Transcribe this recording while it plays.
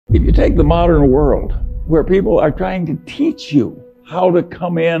If you take the modern world, where people are trying to teach you how to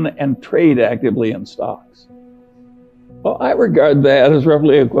come in and trade actively in stocks, well, I regard that as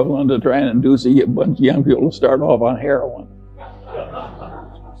roughly equivalent to trying to induce a bunch of young people to start off on heroin.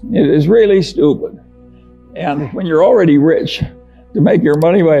 It is really stupid. And when you're already rich, to make your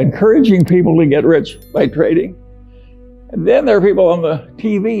money by encouraging people to get rich by trading. And then there are people on the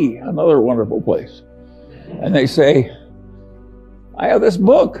TV, another wonderful place. And they say, I have this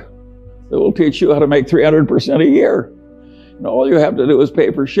book that will teach you how to make 300% a year. And all you have to do is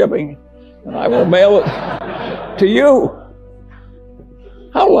pay for shipping, and I will mail it to you.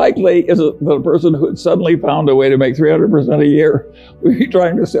 How likely is it that a person who had suddenly found a way to make 300% a year would be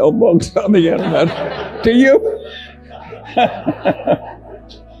trying to sell books on the internet to you?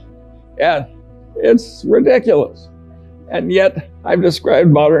 And it's ridiculous. And yet, I've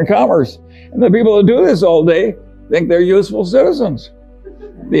described modern commerce. And the people who do this all day think they're useful citizens.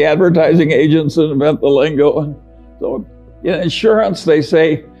 The advertising agents that invent the lingo. So in insurance, they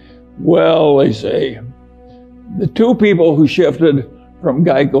say, the two people who shifted from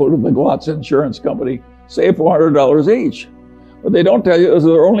Geico to the Glotz Insurance Company saved $400 each. What they don't tell you is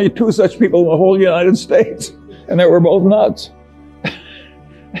there are only two such people in the whole United States, and they were both nuts.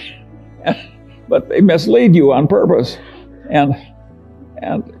 But they mislead you on purpose. And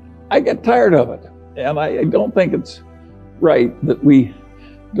I get tired of it. And I don't think it's right that we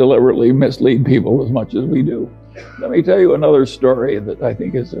deliberately mislead people as much as we do. Let me tell you another story that I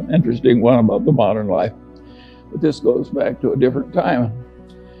think is an interesting one about the modern life. But this goes back to a different time.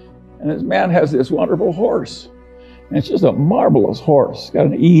 And this man has this wonderful horse. And it's just a marvelous horse. It's got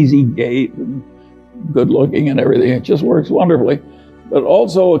an easy gait and good looking and everything. It just works wonderfully. But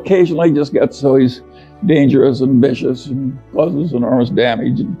also occasionally just gets so he's dangerous and vicious and causes enormous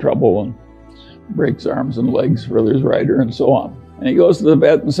damage and trouble and breaks arms and legs for his rider and so on. And he goes to the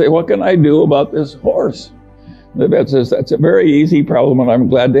vet and says, what can I do about this horse? And the vet says, that's a very easy problem and I'm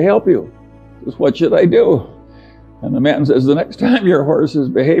glad to help you. He says, what should I do? And the man says, the next time your horse is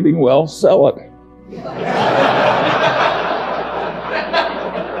behaving well, sell it.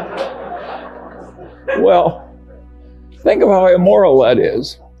 Well, think of how immoral that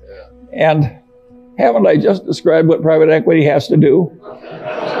is. And haven't I just described what private equity has to do?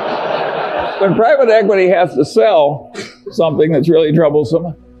 When private equity has to sell something that's really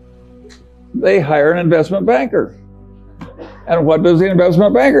troublesome, they hire an investment banker. And what does the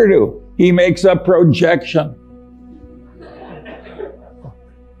investment banker do? He makes a projection.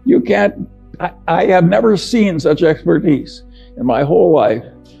 You can't, I have never seen such expertise in my whole life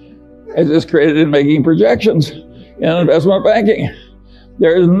as is created in making projections in investment banking.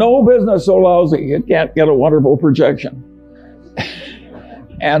 There is no business so lousy it can't get a wonderful projection.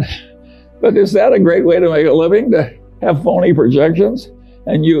 But is that a great way to make a living, to have phony projections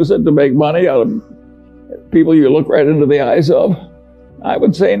and use it to make money out of people you look right into the eyes of? I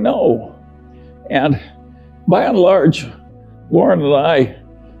would say no. And by and large, Lauren and I,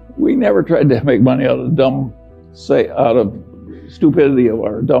 we never tried to make money out of stupidity of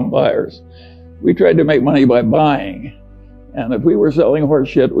our dumb buyers. We tried to make money by buying. And if we were selling horse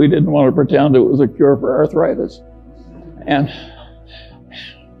shit, we didn't want to pretend it was a cure for arthritis. And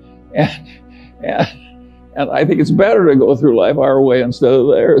I think it's better to go through life our way instead of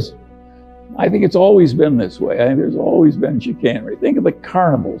theirs. I think it's always been this way. I think there's always been chicanery. Think of the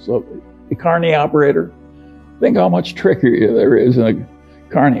carnivals, the carny operator. Think how much trickery there is in a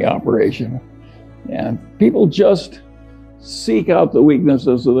carny operation. And people just seek out the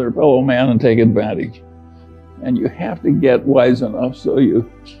weaknesses of their fellow man and take advantage. And you have to get wise enough so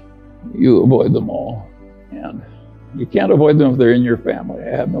you avoid them all. And you can't avoid them if they're in your family.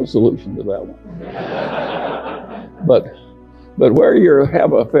 I have no solution to that one. But where you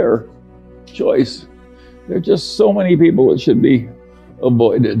have a fair choice, there are just so many people that should be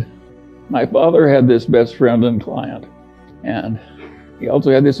avoided. My father had this best friend and client, and he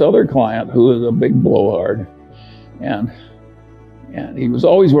also had this other client who was a big blowhard. And he was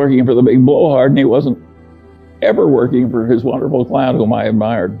always working for the big blowhard, and he wasn't ever working for his wonderful client whom I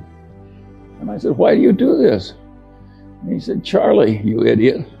admired. And I said, why do you do this? And he said, Charlie, you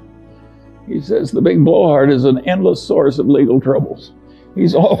idiot. He says, the big blowhard is an endless source of legal troubles.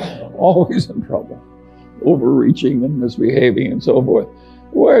 He's always in trouble, overreaching and misbehaving and so forth.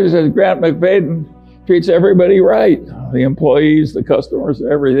 Whereas Grant McFadden treats everybody right, the employees, the customers,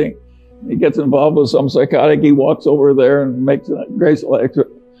 everything. He gets involved with some psychotic, he walks over there and makes a graceful exit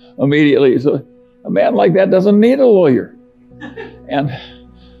immediately. So a man like that doesn't need a lawyer. And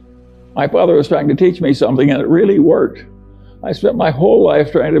my father was trying to teach me something, and it really worked. I spent my whole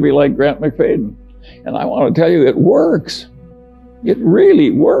life trying to be like Grant McFadden. And I want to tell you, it works. It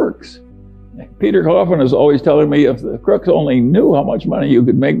really works. Peter Coffin is always telling me if the crooks only knew how much money you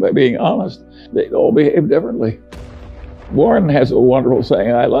could make by being honest, they'd all behave differently. Warren has a wonderful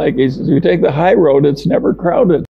saying I like. He says, you take the high road, it's never crowded.